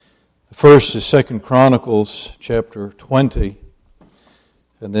The first is 2 Chronicles chapter 20.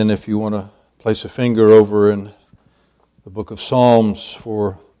 And then if you want to place a finger over in the book of Psalms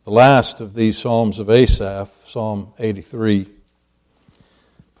for the last of these Psalms of Asaph, Psalm 83.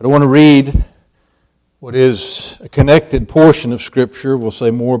 But I want to read what is a connected portion of Scripture. We'll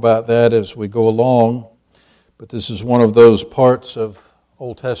say more about that as we go along. But this is one of those parts of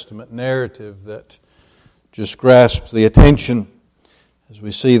Old Testament narrative that just grasps the attention as we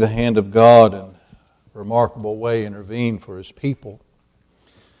see the hand of God in a remarkable way intervene for His people.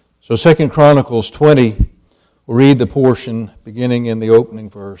 So 2 Chronicles 20, we'll read the portion beginning in the opening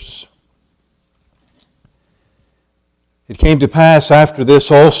verse. It came to pass after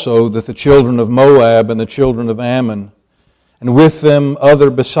this also that the children of Moab and the children of Ammon, and with them other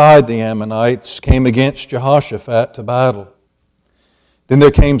beside the Ammonites, came against Jehoshaphat to battle. Then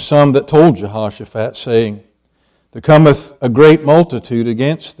there came some that told Jehoshaphat, saying, There cometh a great multitude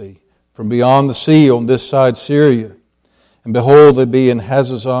against thee from beyond the sea on this side Syria. And behold, they be in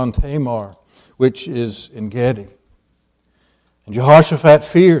Hazazon Tamar, which is En Gedi. And Jehoshaphat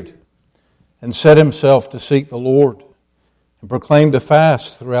feared, and set himself to seek the Lord, and proclaimed a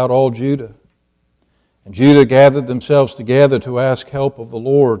fast throughout all Judah. And Judah gathered themselves together to ask help of the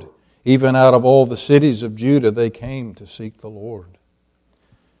Lord. Even out of all the cities of Judah they came to seek the Lord.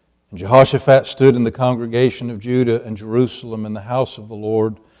 And Jehoshaphat stood in the congregation of Judah and Jerusalem in the house of the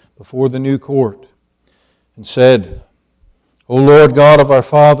Lord before the new court, and said, O Lord God of our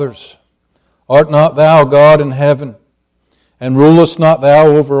fathers, art not thou God in heaven, and rulest not thou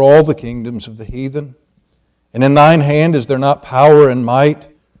over all the kingdoms of the heathen? And in thine hand is there not power and might,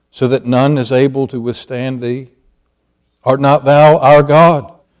 so that none is able to withstand thee? Art not thou our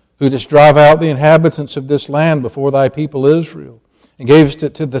God, who didst drive out the inhabitants of this land before thy people Israel, and gavest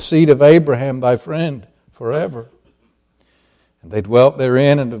it to the seed of Abraham thy friend forever? And they dwelt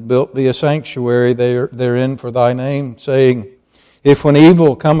therein, and have built thee a sanctuary therein for thy name, saying, If when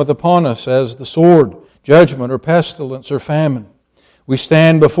evil cometh upon us, as the sword, judgment, or pestilence, or famine, we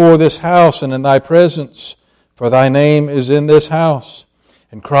stand before this house and in thy presence, for thy name is in this house,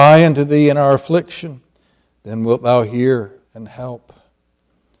 and cry unto thee in our affliction, then wilt thou hear and help.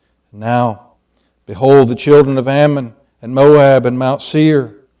 Now, behold, the children of Ammon and Moab and Mount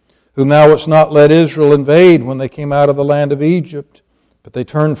Seir, whom thou wouldst not let Israel invade when they came out of the land of Egypt, but they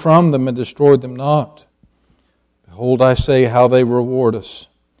turned from them and destroyed them not. Behold, I say how they reward us,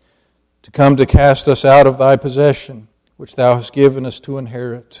 to come to cast us out of thy possession, which thou hast given us to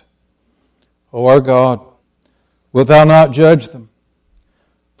inherit. O our God, wilt thou not judge them?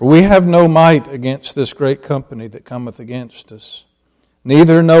 For we have no might against this great company that cometh against us,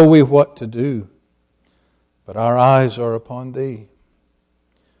 neither know we what to do, but our eyes are upon thee.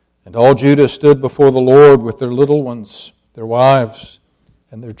 And all Judah stood before the Lord with their little ones, their wives,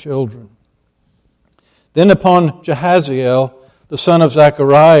 and their children. Then upon Jahaziel, the son of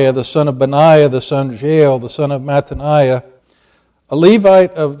Zechariah, the son of Benaiah, the son of Jael, the son of Mattaniah, a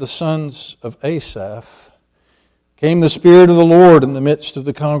Levite of the sons of Asaph, came the Spirit of the Lord in the midst of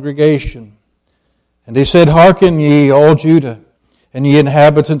the congregation. And he said, Hearken ye, all Judah, and ye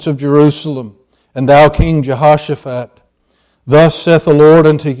inhabitants of Jerusalem, and thou King Jehoshaphat. Thus saith the Lord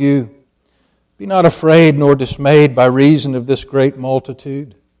unto you, Be not afraid nor dismayed by reason of this great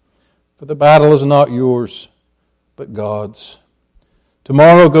multitude, for the battle is not yours, but God's.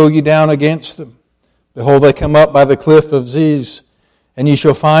 Tomorrow go ye down against them. Behold, they come up by the cliff of Ziz, and ye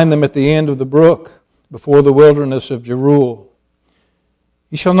shall find them at the end of the brook, before the wilderness of Jeruel.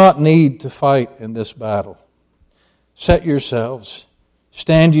 Ye shall not need to fight in this battle. Set yourselves,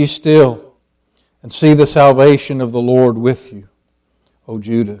 stand ye still, and see the salvation of the Lord with you, O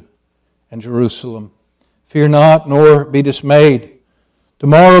Judah and Jerusalem. Fear not, nor be dismayed.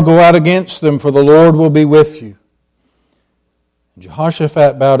 Tomorrow go out against them, for the Lord will be with you. And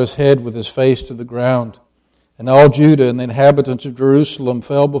Jehoshaphat bowed his head with his face to the ground, and all Judah and the inhabitants of Jerusalem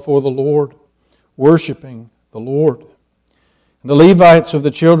fell before the Lord, worshiping the Lord. And the Levites of the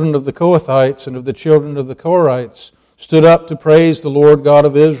children of the Kohathites and of the children of the Korites stood up to praise the Lord God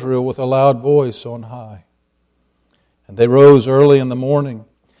of Israel with a loud voice on high. And they rose early in the morning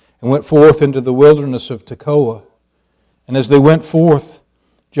and went forth into the wilderness of Tekoa. And as they went forth,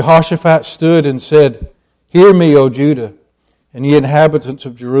 Jehoshaphat stood and said, Hear me, O Judah, and ye inhabitants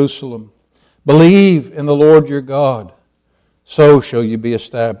of Jerusalem. Believe in the Lord your God, so shall ye be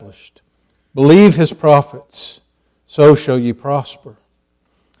established. Believe His prophets, so shall ye prosper.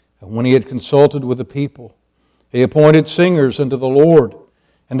 And when he had consulted with the people, he appointed singers unto the Lord,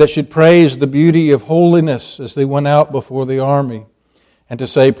 and that should praise the beauty of holiness as they went out before the army, and to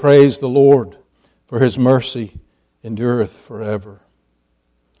say, Praise the Lord, for His mercy endureth forever.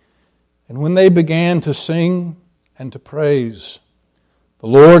 And when they began to sing and to praise, the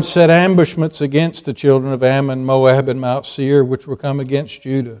Lord set ambushments against the children of Ammon, Moab, and Mount Seir, which were come against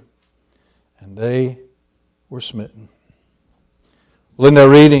Judah, and they were smitten. Well, in our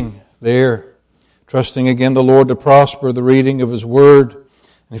reading there, trusting again the Lord to prosper the reading of His Word.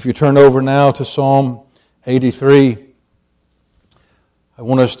 And if you turn over now to Psalm 83, I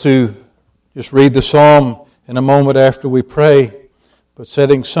want us to just read the psalm in a moment after we pray, but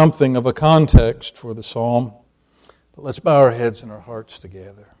setting something of a context for the psalm. But let's bow our heads and our hearts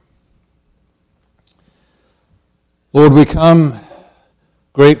together. Lord, we come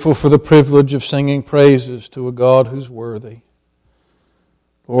grateful for the privilege of singing praises to a God who's worthy.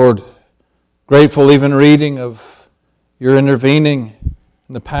 Lord, grateful even reading of your intervening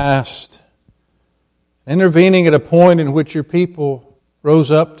in the past, intervening at a point in which your people rose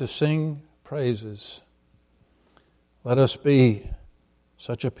up to sing praises. Let us be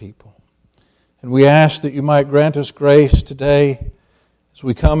such a people. And we ask that you might grant us grace today as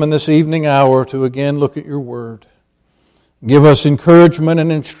we come in this evening hour to again look at your word. Give us encouragement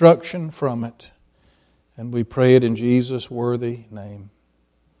and instruction from it. And we pray it in Jesus' worthy name.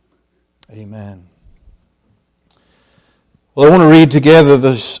 Amen. Well, I want to read together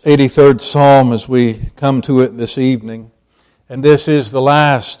this 83rd Psalm as we come to it this evening. And this is the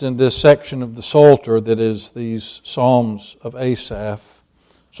last in this section of the Psalter that is these Psalms of Asaph.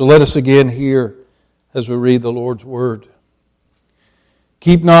 So let us again hear as we read the Lord's Word.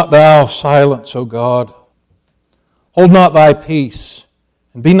 Keep not thou silence, O God. Hold not thy peace,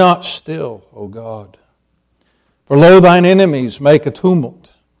 and be not still, O God. For lo, thine enemies make a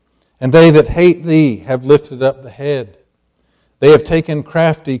tumult, and they that hate thee have lifted up the head. They have taken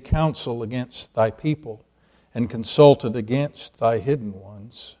crafty counsel against thy people, and consulted against thy hidden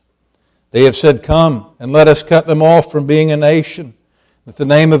ones. They have said, Come, and let us cut them off from being a nation, that the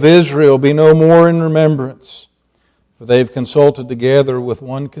name of Israel be no more in remembrance. For they have consulted together with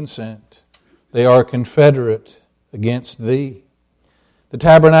one consent. They are confederate against thee. The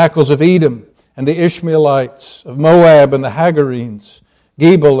tabernacles of Edom and the Ishmaelites, of Moab and the Hagarenes,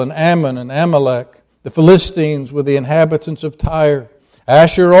 Gebal and Ammon and Amalek, the Philistines with the inhabitants of Tyre.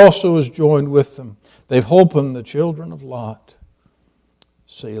 Asher also is joined with them. They've holpen the children of Lot.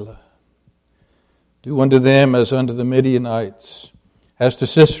 Selah. Do unto them as unto the Midianites, as to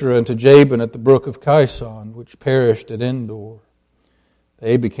Sisera and to Jabin at the brook of Kison, which perished at Endor.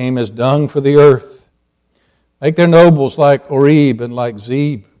 They became as dung for the earth. Make their nobles like Oreb and like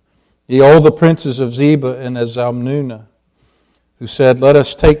Zeb, ye all the princes of Zebah and as Zalmunna, who said, Let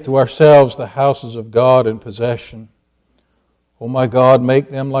us take to ourselves the houses of God in possession. O my God,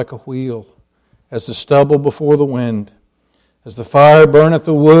 make them like a wheel, as the stubble before the wind, as the fire burneth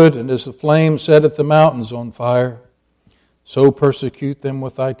the wood, and as the flame setteth the mountains on fire. So persecute them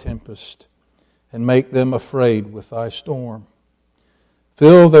with thy tempest, and make them afraid with thy storm.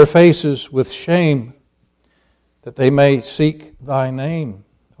 Fill their faces with shame, that they may seek thy name,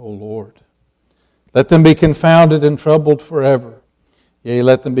 O Lord. Let them be confounded and troubled forever. Yea,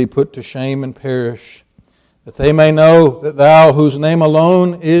 let them be put to shame and perish, that they may know that thou, whose name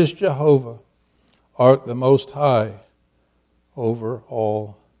alone is Jehovah, art the Most High over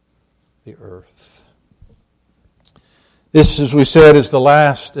all the earth. This, as we said, is the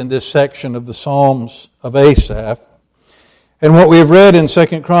last in this section of the Psalms of Asaph. And what we have read in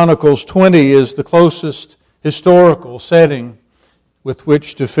 2 Chronicles 20 is the closest historical setting with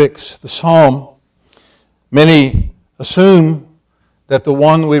which to fix the psalm. Many assume that the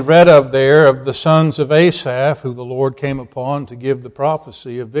one we read of there, of the sons of Asaph, who the Lord came upon to give the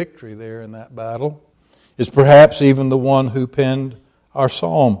prophecy of victory there in that battle, is perhaps even the one who penned our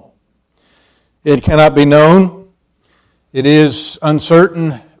psalm. It cannot be known. It is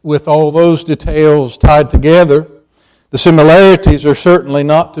uncertain with all those details tied together. The similarities are certainly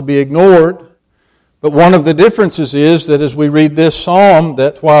not to be ignored. But one of the differences is that as we read this psalm,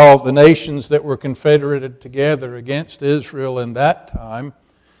 that while the nations that were confederated together against Israel in that time,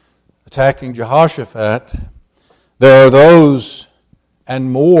 attacking Jehoshaphat, there are those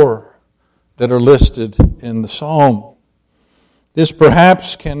and more that are listed in the psalm. This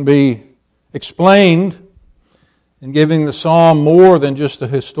perhaps can be explained in giving the psalm more than just a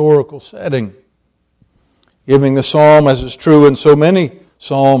historical setting. Giving the psalm, as is true in so many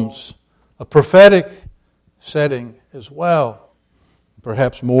psalms, a prophetic setting as well.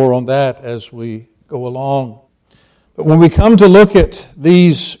 Perhaps more on that as we go along. But when we come to look at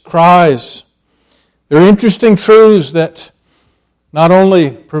these cries, there are interesting truths that not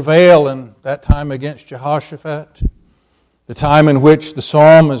only prevail in that time against Jehoshaphat, the time in which the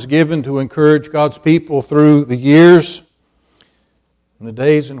psalm is given to encourage God's people through the years, and the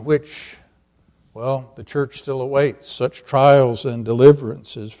days in which well, the church still awaits such trials and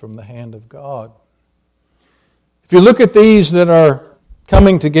deliverances from the hand of God. If you look at these that are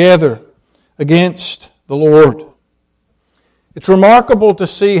coming together against the Lord, it's remarkable to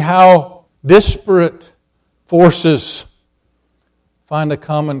see how disparate forces find a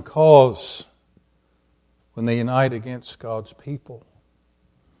common cause when they unite against God's people.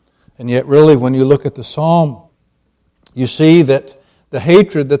 And yet really when you look at the psalm, you see that the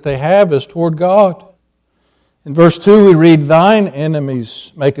hatred that they have is toward God. In verse 2 we read, "Thine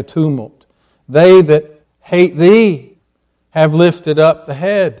enemies make a tumult. They that hate thee have lifted up the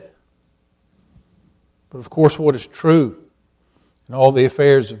head." But of course what is true in all the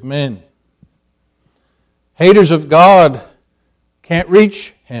affairs of men? Haters of God can't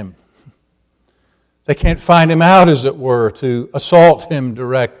reach Him. They can't find Him out, as it were, to assault Him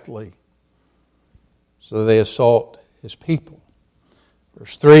directly. So they assault His people.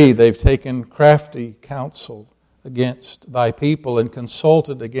 Verse 3, "They've taken crafty counsel against thy people and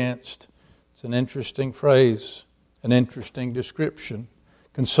consulted against," it's an interesting phrase, an interesting description,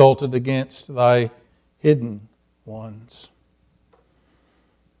 "consulted against thy hidden ones."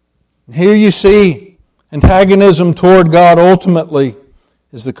 And here you see antagonism toward God ultimately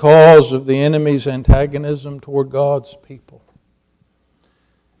is the cause of the enemy's antagonism toward God's people.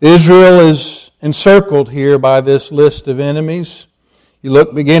 Israel is encircled here by this list of enemies. You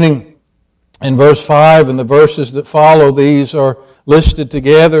look beginning in verse 5 and the verses that follow, these are listed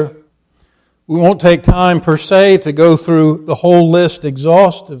together. We won't take time per se to go through the whole list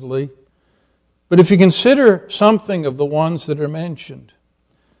exhaustively, but if you consider something of the ones that are mentioned,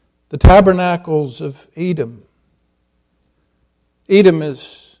 the tabernacles of Edom. Edom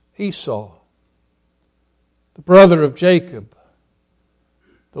is Esau, the brother of Jacob,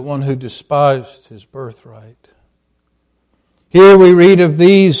 the one who despised his birthright. Here we read of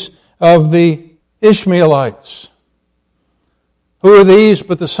these, of the Ishmaelites. Who are these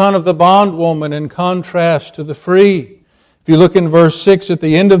but the son of the bondwoman in contrast to the free? If you look in verse 6 at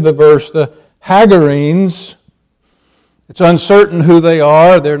the end of the verse, the Hagarenes, it's uncertain who they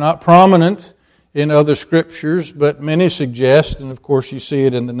are. They're not prominent in other scriptures, but many suggest, and of course you see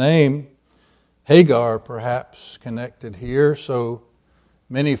it in the name, Hagar perhaps connected here. So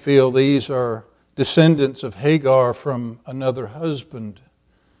many feel these are descendants of Hagar from another husband,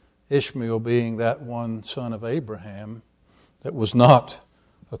 Ishmael being that one son of Abraham that was not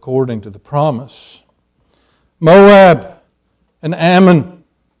according to the promise. Moab and Ammon,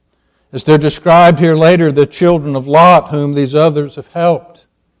 as they're described here later, the children of Lot, whom these others have helped.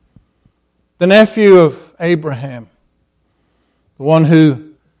 The nephew of Abraham, the one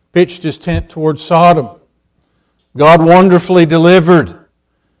who pitched his tent towards Sodom. God wonderfully delivered.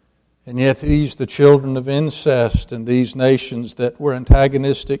 And yet these, the children of incest, and these nations that were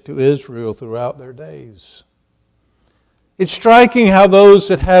antagonistic to Israel throughout their days. It's striking how those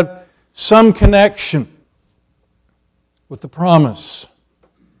that had some connection with the promise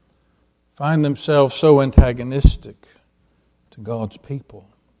find themselves so antagonistic to God's people.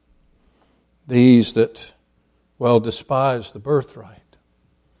 These that, despise the birthright.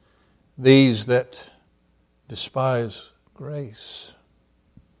 These that despise grace.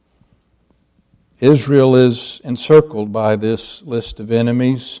 Israel is encircled by this list of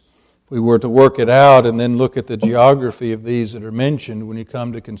enemies. If we were to work it out and then look at the geography of these that are mentioned, when you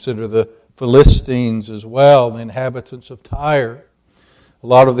come to consider the Philistines as well, the inhabitants of Tyre, a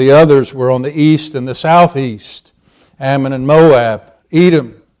lot of the others were on the east and the southeast, Ammon and Moab,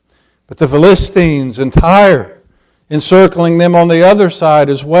 Edom. But the Philistines and Tyre, encircling them on the other side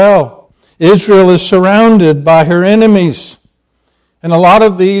as well. Israel is surrounded by her enemies. And a lot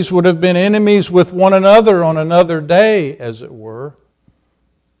of these would have been enemies with one another on another day, as it were.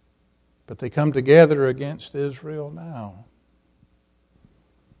 But they come together against Israel now.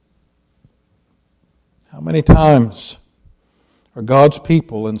 How many times are God's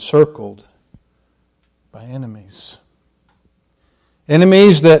people encircled by enemies?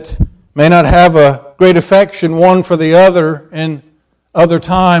 Enemies that may not have a great affection one for the other in other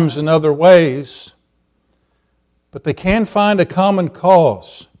times and other ways, but they can find a common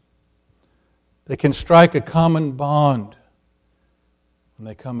cause. They can strike a common bond when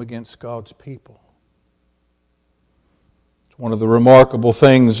they come against God's people. It's one of the remarkable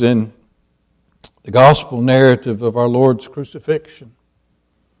things in the gospel narrative of our Lord's crucifixion.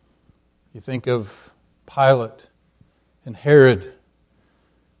 You think of Pilate and Herod.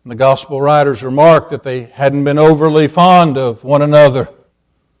 And the gospel writers remark that they hadn't been overly fond of one another.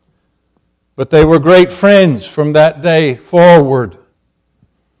 But they were great friends from that day forward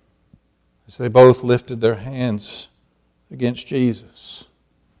as they both lifted their hands against Jesus.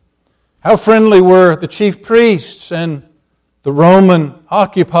 How friendly were the chief priests and the Roman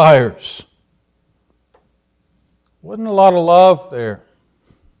occupiers? Wasn't a lot of love there.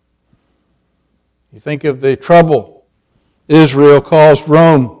 You think of the trouble Israel caused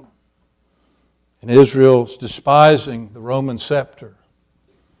Rome, and Israel's despising the Roman scepter.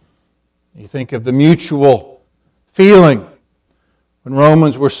 You think of the mutual feeling when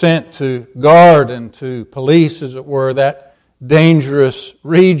Romans were sent to guard and to police, as it were, that dangerous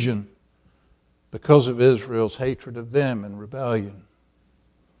region because of Israel's hatred of them and rebellion.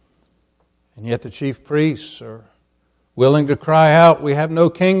 And yet the chief priests are willing to cry out, "We have no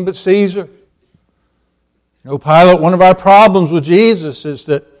king but Caesar." You know, Pilate, one of our problems with Jesus is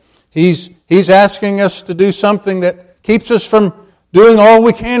that He's asking us to do something that keeps us from doing all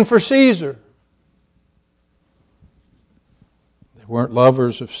we can for Caesar. They weren't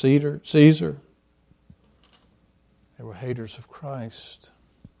lovers of Caesar. They were haters of Christ.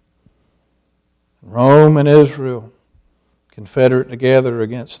 Rome and Israel confederate together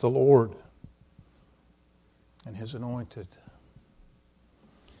against the Lord and His anointed.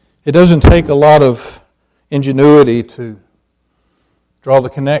 It doesn't take a lot of ingenuity to draw the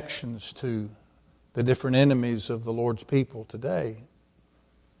connections to the different enemies of the Lord's people today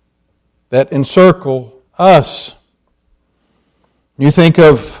that encircle us. You think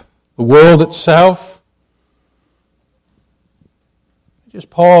of the world itself. Just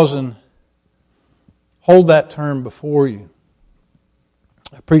pause and hold that term before you.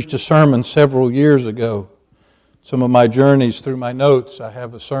 I preached a sermon several years ago. Some of my journeys through my notes, I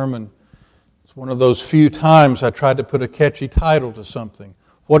have a sermon. It's one of those few times I tried to put a catchy title to something.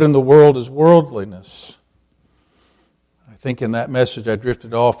 What in the world is worldliness? I think in that message I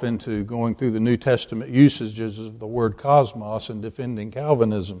drifted off into going through the New Testament usages of the word cosmos and defending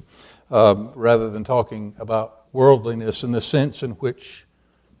Calvinism, rather than talking about worldliness in the sense in which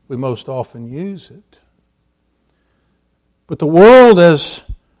we most often use it. But the world as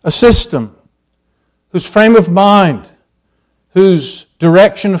a system, whose frame of mind, whose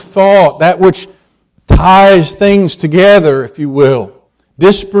direction of thought, that which ties things together, if you will,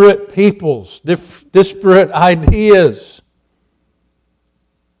 disparate peoples, disparate ideas,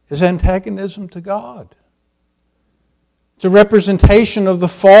 is antagonism to God. It's a representation of the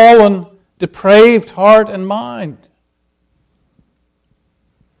fallen, depraved heart and mind.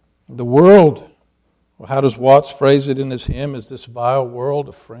 The world, well, how does Watts phrase it in his hymn? Is this vile world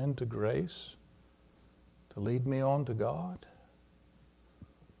a friend to grace, to lead me on to God?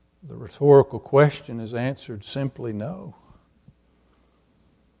 The rhetorical question is answered simply no.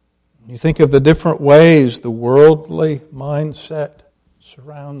 You think of the different ways the worldly mindset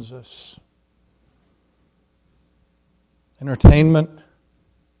surrounds us. Entertainment,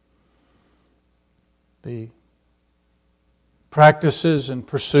 the practices and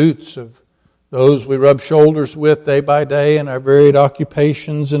pursuits of those we rub shoulders with day by day in our varied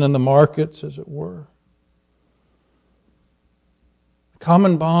occupations and in the markets, as it were.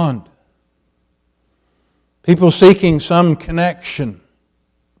 Common bond. People seeking some connection.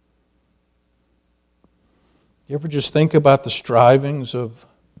 You ever just think about the strivings of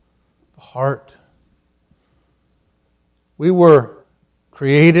the heart? We were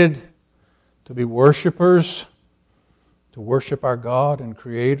created to be worshipers, to worship our God and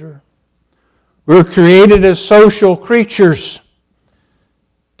Creator. We were created as social creatures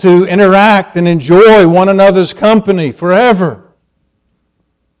to interact and enjoy one another's company forever.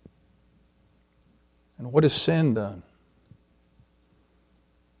 And what has sin done?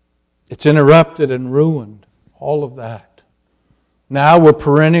 It's interrupted and ruined all of that. Now we're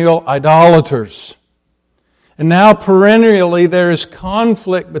perennial idolaters. And now perennially there is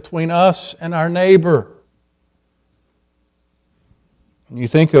conflict between us and our neighbor. When you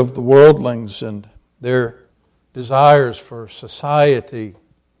think of the worldlings and their desires for society,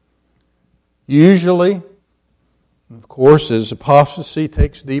 usually, and of course, as apostasy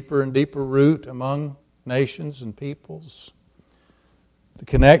takes deeper and deeper root among nations and peoples, the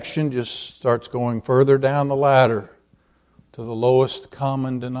connection just starts going further down the ladder to the lowest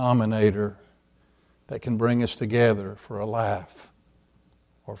common denominator that can bring us together for a laugh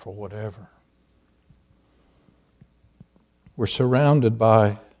or for whatever. We're surrounded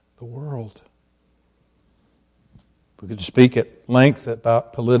by the world. We could speak at length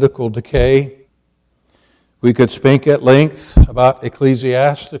about political decay. We could speak at length about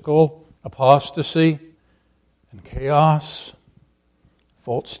ecclesiastical apostasy and chaos,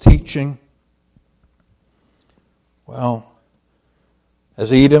 false teaching. Well,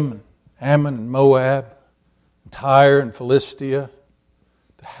 as Edom and Ammon and Moab, and Tyre and Philistia,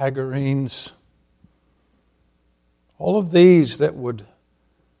 the Hagarenes, all of these that would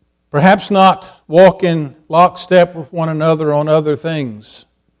Perhaps not walk in lockstep with one another on other things.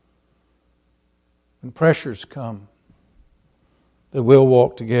 When pressures come, that we'll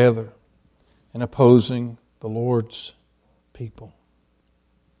walk together in opposing the Lord's people.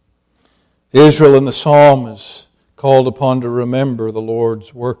 Israel in the psalm is called upon to remember the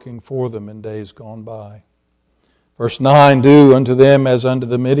Lord's working for them in days gone by. Verse 9, do unto them as unto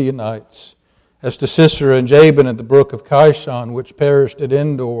the Midianites, as to Sisera and Jabin at the brook of Kishon, which perished at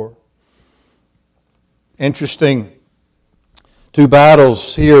Endor. Interesting two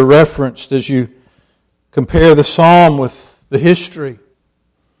battles here referenced as you compare the psalm with the history.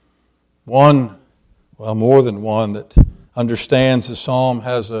 One, well, more than one, that understands the psalm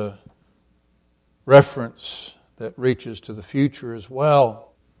has a reference that reaches to the future as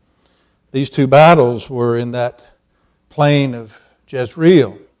well. These two battles were in that plain of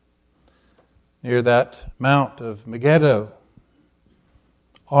Jezreel, near that mount of Megiddo,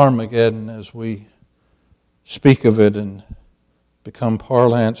 Armageddon as we speak of it and become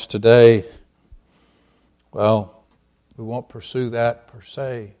parlance today. Well, we won't pursue that per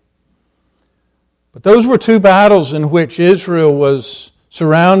se. But those were two battles in which Israel was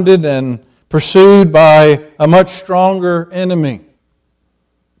surrounded and pursued by a much stronger enemy.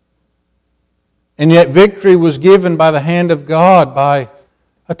 And yet victory was given by the hand of God by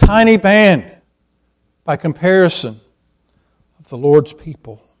a tiny band, by comparison, of the Lord's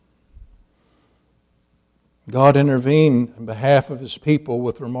people. God intervened on behalf of His people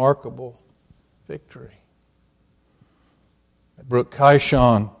with remarkable victory. At Brook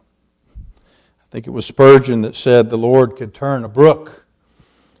Kishon, I think it was Spurgeon that said the Lord could turn a brook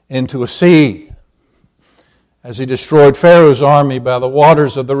into a sea as He destroyed Pharaoh's army by the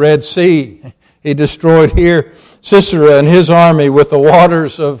waters of the Red Sea. He destroyed here Sisera and his army with the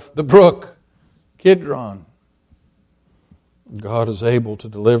waters of the brook Kidron. God is able to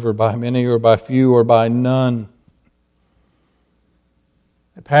deliver by many or by few or by none.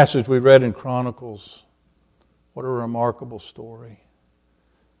 The passage we read in Chronicles, what a remarkable story.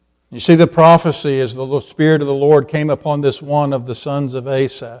 You see the prophecy as the Spirit of the Lord came upon this one of the sons of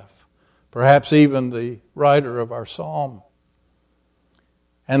Asaph, perhaps even the writer of our psalm.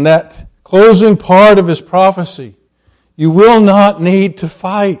 And that closing part of his prophecy, you will not need to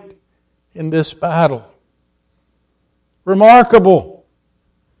fight in this battle. Remarkable.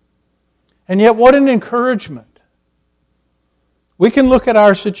 And yet what an encouragement. We can look at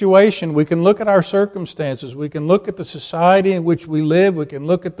our situation, we can look at our circumstances, we can look at the society in which we live, we can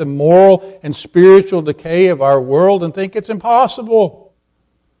look at the moral and spiritual decay of our world and think it's impossible.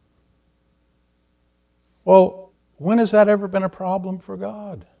 Well, when has that ever been a problem for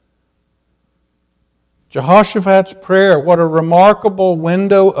God? Jehoshaphat's prayer, what a remarkable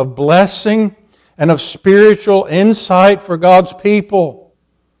window of blessing and of spiritual insight for God's people.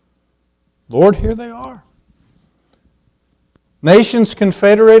 Lord, here they are. Nations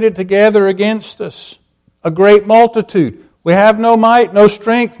confederated together against us. A great multitude. We have no might, no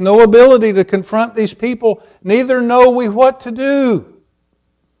strength, no ability to confront these people. Neither know we what to do.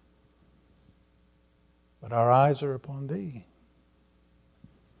 But our eyes are upon Thee.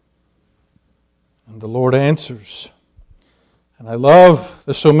 And the Lord answers. And I love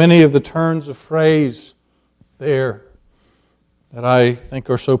so many of the turns of phrase there that I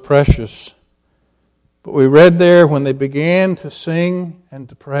think are so precious. But we read there, when they began to sing and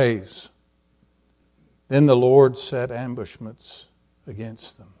to praise, then the Lord set ambushments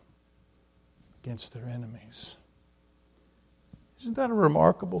against them, against their enemies. Isn't that a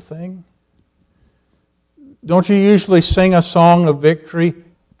remarkable thing? Don't you usually sing a song of victory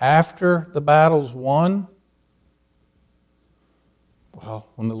after the battle's won? Well,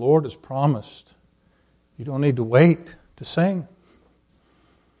 when the Lord has promised, you don't need to wait to sing.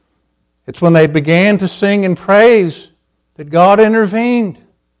 It's when they began to sing and praise that God intervened.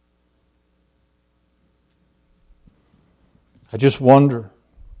 I just wonder,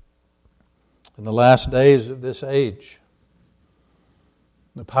 in the last days of this age,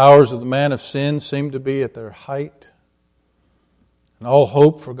 the powers of the man of sin seem to be at their height, and all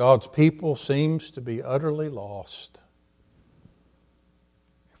hope for God's people seems to be utterly lost.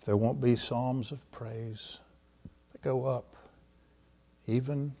 If there won't be psalms of praise that go up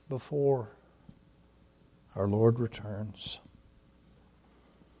even before our Lord returns.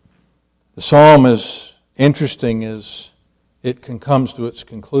 The psalm is interesting as it comes to its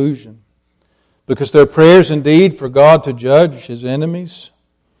conclusion, because they're prayers indeed for God to judge His enemies.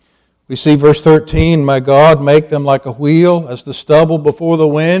 We see verse 13, my God, make them like a wheel, as the stubble before the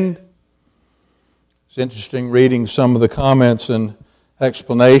wind. It's interesting reading some of the comments and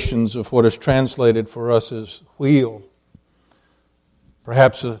explanations of what is translated for us as wheel.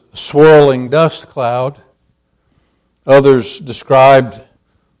 perhaps a swirling dust cloud. Others described,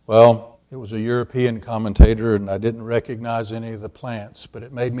 well, it was a European commentator, and I didn't recognize any of the plants, but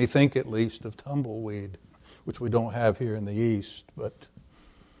it made me think at least of tumbleweed, which we don't have here in the East. But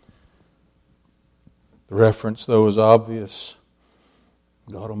the reference, though, is obvious.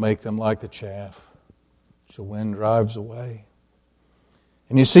 God will make them like the chaff, which the wind drives away.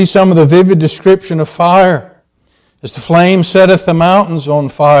 And you see some of the vivid description of fire. As the flame setteth the mountains on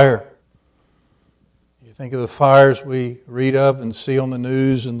fire. You think of the fires we read of and see on the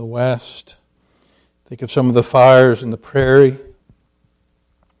news in the West. Think of some of the fires in the prairie.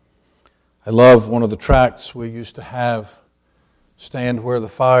 I love one of the tracts we used to have, Stand Where the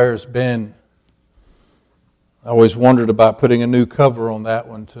Fire's Been. I always wondered about putting a new cover on that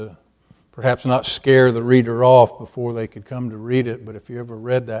one to perhaps not scare the reader off before they could come to read it. But if you ever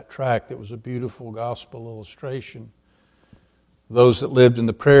read that tract, it was a beautiful gospel illustration. Those that lived in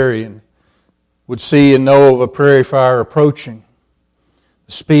the prairie and would see and know of a prairie fire approaching.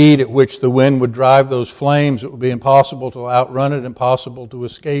 The speed at which the wind would drive those flames, it would be impossible to outrun it, impossible to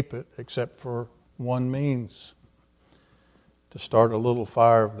escape it, except for one means: to start a little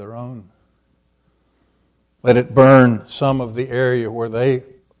fire of their own. Let it burn some of the area where they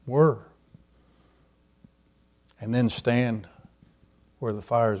were, and then stand where the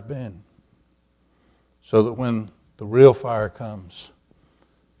fire's been, so that when the real fire comes,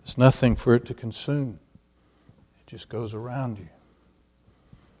 there's nothing for it to consume. It just goes around you,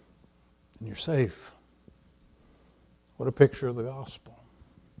 and you're safe. What a picture of the gospel.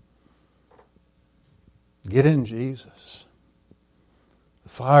 Get in Jesus. The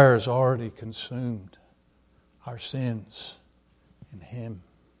fire is already consumed our sins in Him.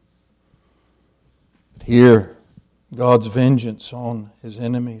 But here, God's vengeance on His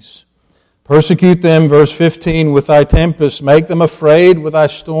enemies. Persecute them, verse 15, with thy tempest. Make them afraid with thy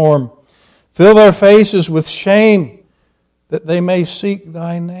storm. Fill their faces with shame, that they may seek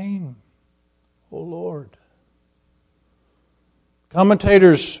thy name, O Lord.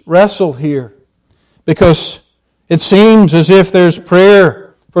 Commentators wrestle here because it seems as if there's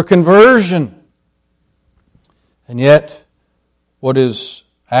prayer for conversion. And yet, what is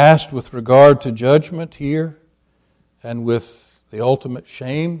asked with regard to judgment here and with the ultimate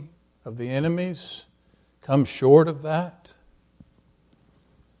shame of the enemies comes short of that.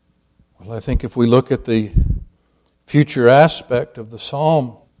 Well, I think if we look at the future aspect of the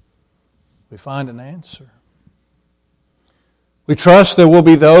psalm, we find an answer. We trust there will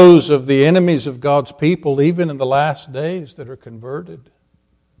be those of the enemies of God's people, even in the last days, that are converted.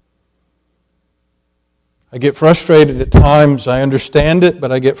 I get frustrated at times, I understand it, but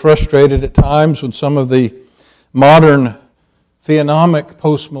I get frustrated at times when some of the modern theonomic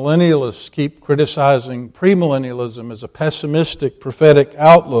postmillennialists keep criticizing premillennialism as a pessimistic prophetic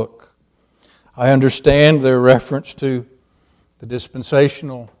outlook. I understand their reference to the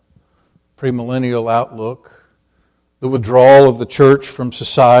dispensational premillennial outlook, the withdrawal of the church from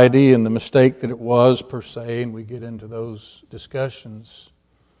society and the mistake that it was per se, and we get into those discussions.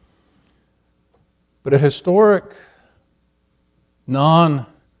 But a historic,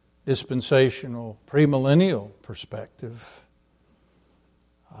 non-dispensational, premillennial perspective,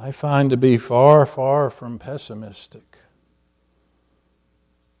 I find to be far, far from pessimistic.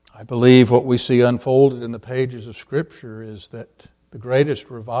 I believe what we see unfolded in the pages of Scripture is that the greatest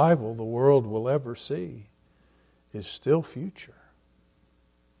revival the world will ever see is still future.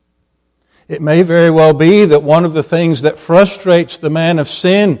 It may very well be that one of the things that frustrates the man of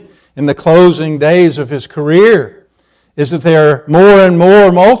sin in the closing days of his career is that there are more and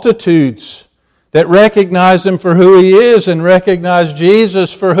more multitudes that recognize Him for who He is and recognize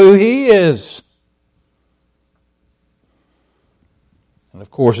Jesus for who He is. And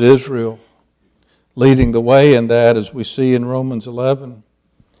of course, Israel leading the way in that, as we see in Romans 11,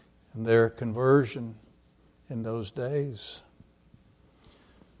 and their conversion in those days.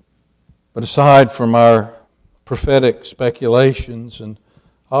 But aside from our prophetic speculations and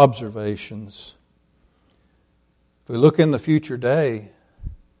observations, if we look in the future day,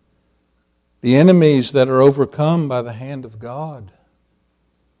 the enemies that are overcome by the hand of God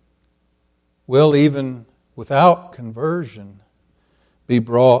will, even without conversion, be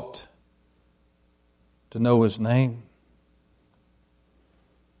brought to know His name.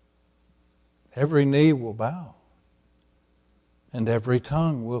 Every knee will bow, and every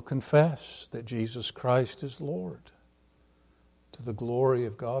tongue will confess that Jesus Christ is Lord, to the glory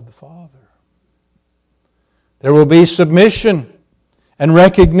of God the Father. There will be submission and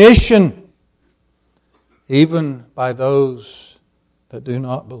recognition even by those that do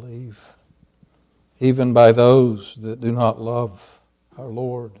not believe, even by those that do not love our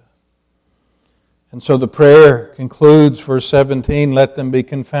Lord. And so the prayer concludes, verse 17, let them be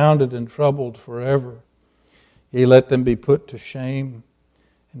confounded and troubled forever. Yea, let them be put to shame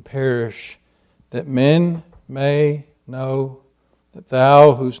and perish, that men may know that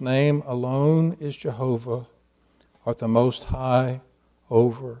Thou, whose name alone is Jehovah, art the Most High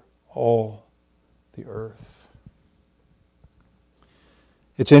over all the earth.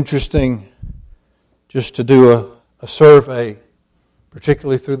 It's interesting just to do a survey,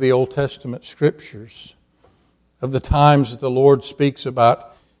 particularly through the Old Testament Scriptures, of the times that the Lord speaks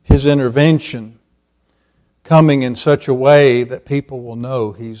about His intervention coming in such a way that people will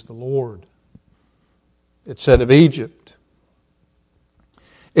know He's the Lord. It said of Egypt.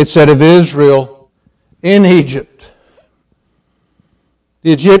 It said of Israel in Egypt.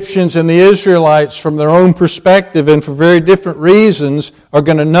 The Egyptians and the Israelites, from their own perspective and for very different reasons, are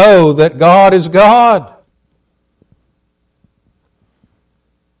going to know that God is God.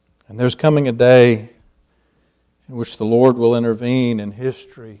 And there's coming a day in which the Lord will intervene in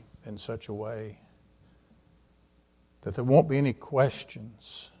history in such a way that there won't be any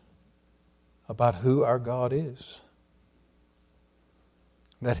questions about who our God is.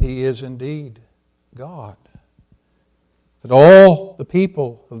 That He is indeed God. That all the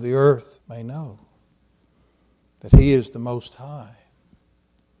people of the earth may know that He is the Most High.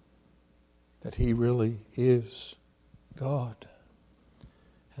 That He really is God.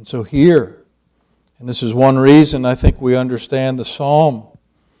 And so here, and this is one reason I think we understand the psalm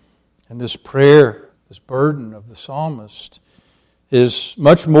and this prayer, this burden of the psalmist, is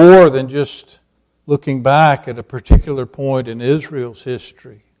much more than just looking back at a particular point in Israel's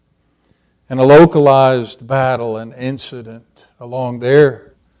history and a localized battle and incident along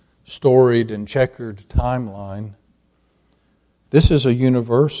their storied and checkered timeline. This is a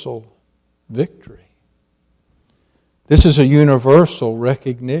universal victory. This is a universal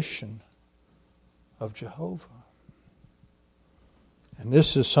recognition of Jehovah. And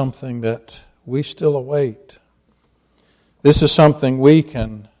this is something that we still await. This is something we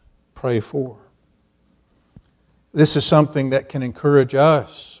can pray for. This is something that can encourage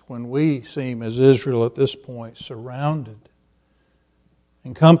us when we seem, as Israel at this point, surrounded,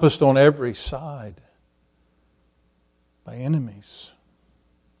 encompassed on every side by enemies.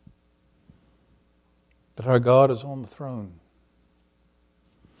 That our God is on the throne.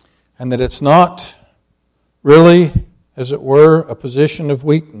 And that it's not really, as it were, a position of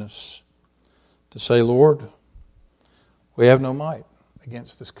weakness to say, Lord, we have no might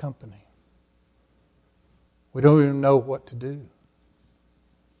against this company. We don't even know what to do.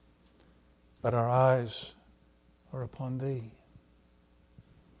 But our eyes are upon Thee.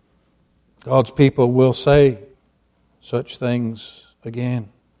 God's people will say such things again.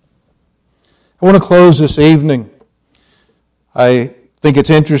 I want to close this evening. I think it's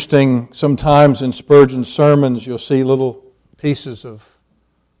interesting, sometimes in Spurgeon's sermons you'll see little pieces of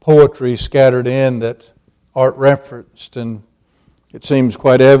poetry scattered in that aren't referenced, and it seems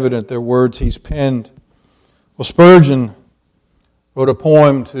quite evident they're words he's penned. Well, Spurgeon wrote a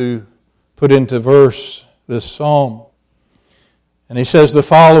poem to put into verse this psalm. And he says the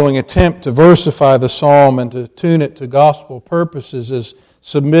following attempt to versify the psalm and to tune it to gospel purposes is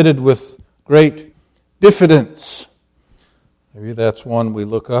submitted with great diffidence. Maybe that's one we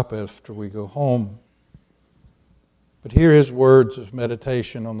look up after we go home. But hear his words of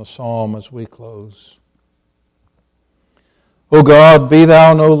meditation on the psalm as we close. O God, be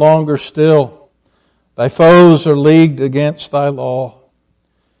Thou no longer still. Thy foes are leagued against Thy law.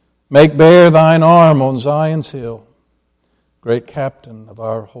 Make bare Thine arm on Zion's hill, great captain of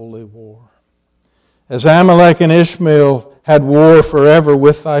our holy war. As Amalek and Ishmael had war forever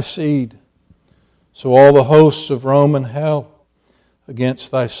with Thy seed, so all the hosts of Rome and hell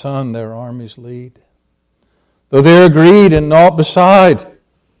against Thy Son their armies lead. Though they're agreed in naught beside,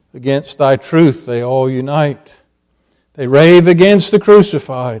 against Thy truth they all unite. They rave against the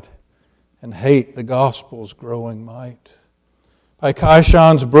crucified and hate the gospel's growing might. By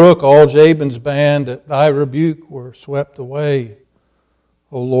Kishon's brook all Jabin's band at Thy rebuke were swept away.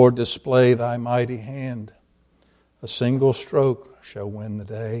 O Lord, display Thy mighty hand. A single stroke shall win the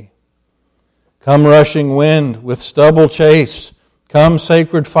day. Come, rushing wind, with stubble chase. Come,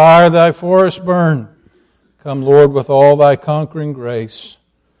 sacred fire, Thy forest burn. Come, Lord, with all Thy conquering grace.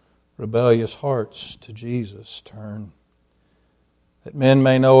 Rebellious hearts to Jesus turn. That men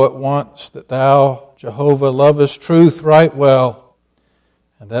may know at once that Thou, Jehovah, lovest truth right well,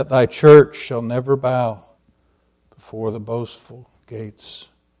 and that Thy church shall never bow before the boastful gates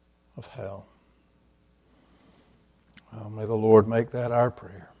of hell. Well, may the Lord make that our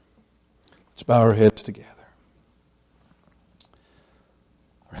prayer. Let's bow our heads together.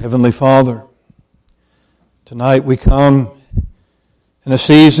 Our Heavenly Father, tonight we come in a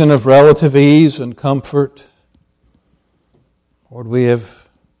season of relative ease and comfort. Lord, we have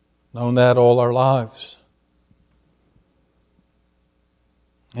known that all our lives.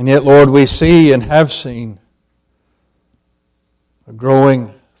 And yet, Lord, we see and have seen the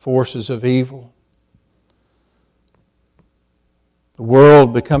growing forces of evil. The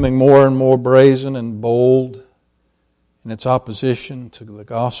world becoming more and more brazen and bold in its opposition to the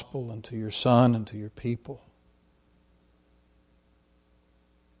gospel and to your Son and to your people.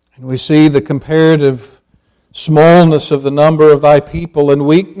 And we see the comparative smallness of the number of thy people and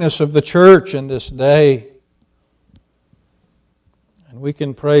weakness of the church in this day. And we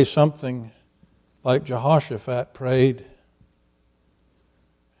can pray something like Jehoshaphat prayed.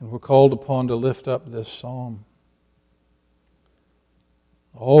 And we're called upon to lift up this psalm.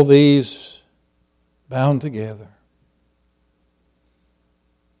 All these bound together.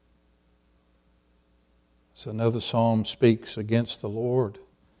 So another psalm speaks against the Lord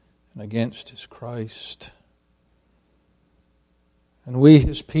and against His Christ. And we,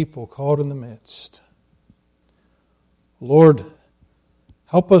 His people, caught in the midst. Lord,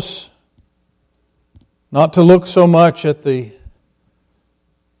 help us not to look so much at the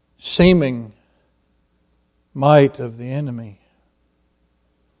seeming might of the enemy,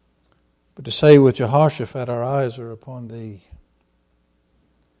 but to say with Jehoshaphat, our eyes are upon Thee,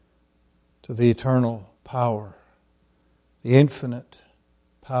 to the eternal power, the infinite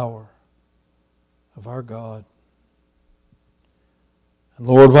power of our God. And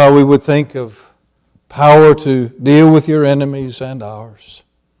Lord, while we would think of power to deal with your enemies and ours,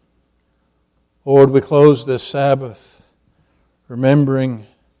 Lord, we close this Sabbath remembering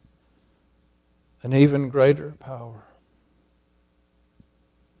an even greater power.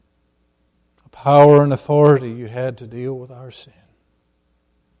 A power and authority you had to deal with our sin.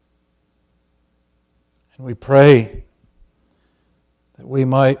 And we pray that we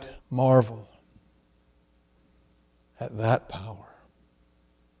might marvel at that power.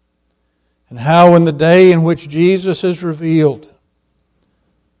 And how in the day in which Jesus is revealed,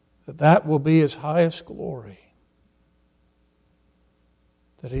 that will be His highest glory.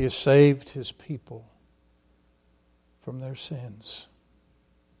 That He has saved His people from their sins.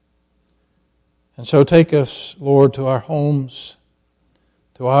 And so take us, Lord, to our homes,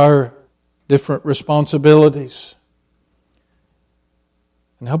 to our different responsibilities,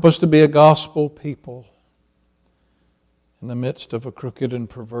 and help us to be a gospel people in the midst of a crooked and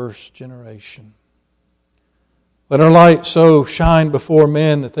perverse generation. Let our light so shine before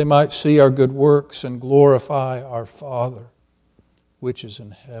men that they might see our good works and glorify our Father which is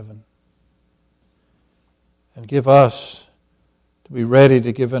in heaven. And give us to be ready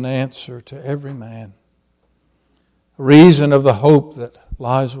to give an answer to every man, a reason of the hope that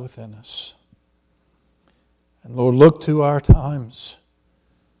lies within us. And Lord, look to our times.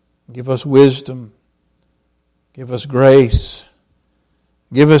 Give us wisdom. Give us grace.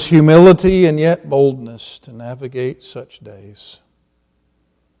 Give us humility and yet boldness to navigate such days.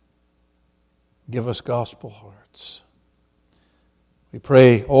 Give us gospel hearts. We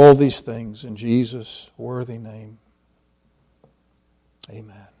pray all these things in Jesus' worthy name.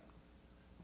 Amen.